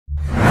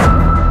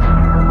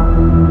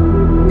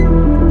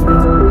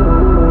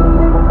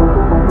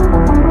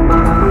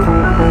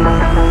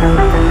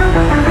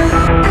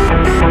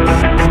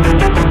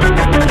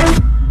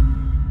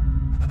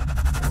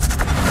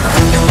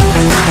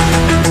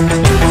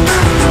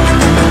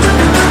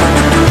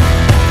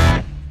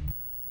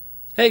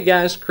Hey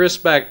guys, Chris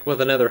back with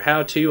another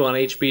how-to on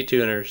HP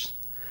tuners.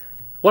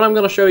 What I'm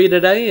going to show you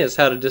today is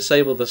how to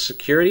disable the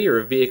security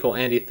or vehicle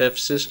anti-theft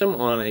system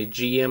on a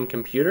GM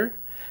computer.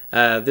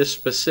 This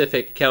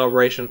specific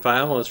calibration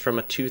file is from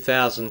a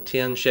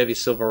 2010 Chevy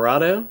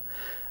Silverado.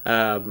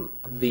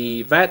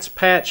 The VATS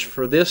patch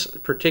for this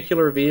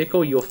particular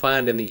vehicle you'll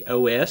find in the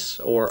OS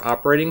or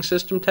operating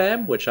system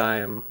tab, which I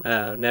am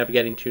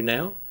navigating to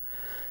now.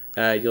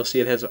 You'll see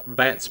it has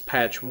VATS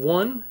patch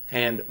 1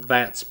 and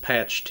VATS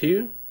patch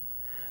 2.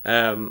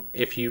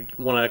 If you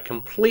want to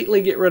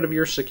completely get rid of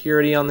your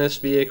security on this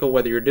vehicle,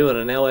 whether you're doing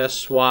an LS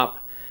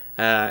swap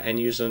and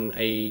using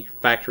a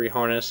factory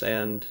harness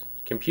and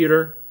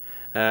computer,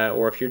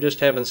 or if you're just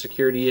having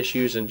security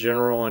issues in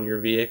general on your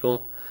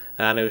vehicle,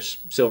 I know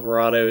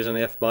Silverados and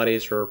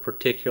F-bodies are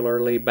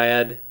particularly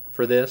bad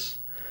for this.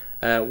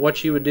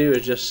 What you would do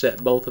is just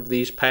set both of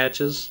these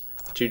patches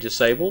to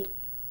disabled.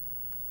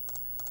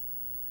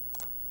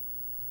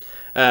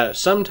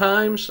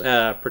 Sometimes,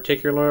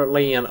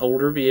 particularly in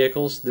older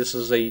vehicles, this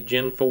is a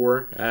Gen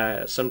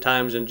 4,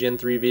 sometimes in Gen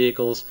 3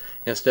 vehicles,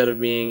 instead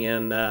of being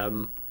in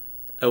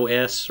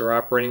OS or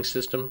operating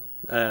system,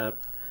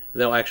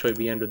 they'll actually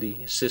be under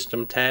the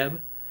System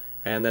tab,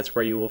 and that's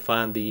where you will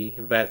find the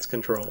VATS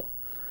control.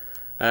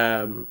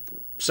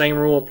 Same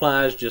rule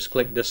applies, just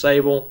click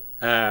Disable.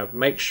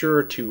 Make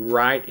sure to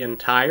write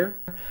entire.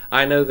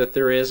 I know that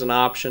there is an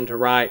option to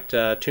write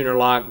tuner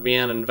lock,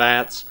 VIN, and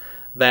VATS.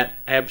 That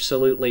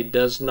absolutely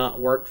does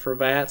not work for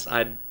VATS.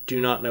 I do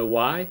not know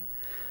why,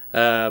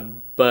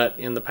 but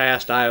in the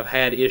past I have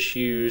had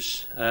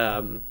issues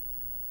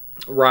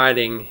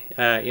writing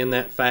in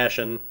that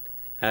fashion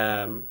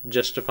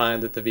just to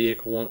find that the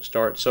vehicle won't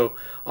start. So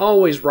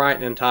always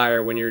write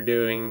entire when you're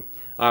doing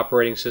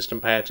operating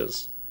system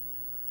patches.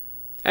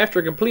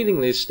 After completing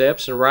these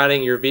steps and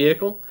writing your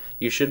vehicle,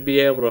 you should be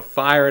able to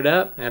fire it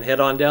up and head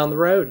on down the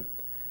road.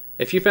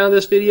 If you found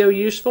this video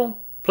useful,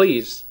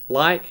 please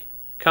like,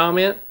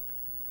 comment,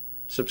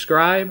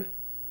 subscribe,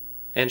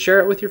 and share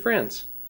it with your friends.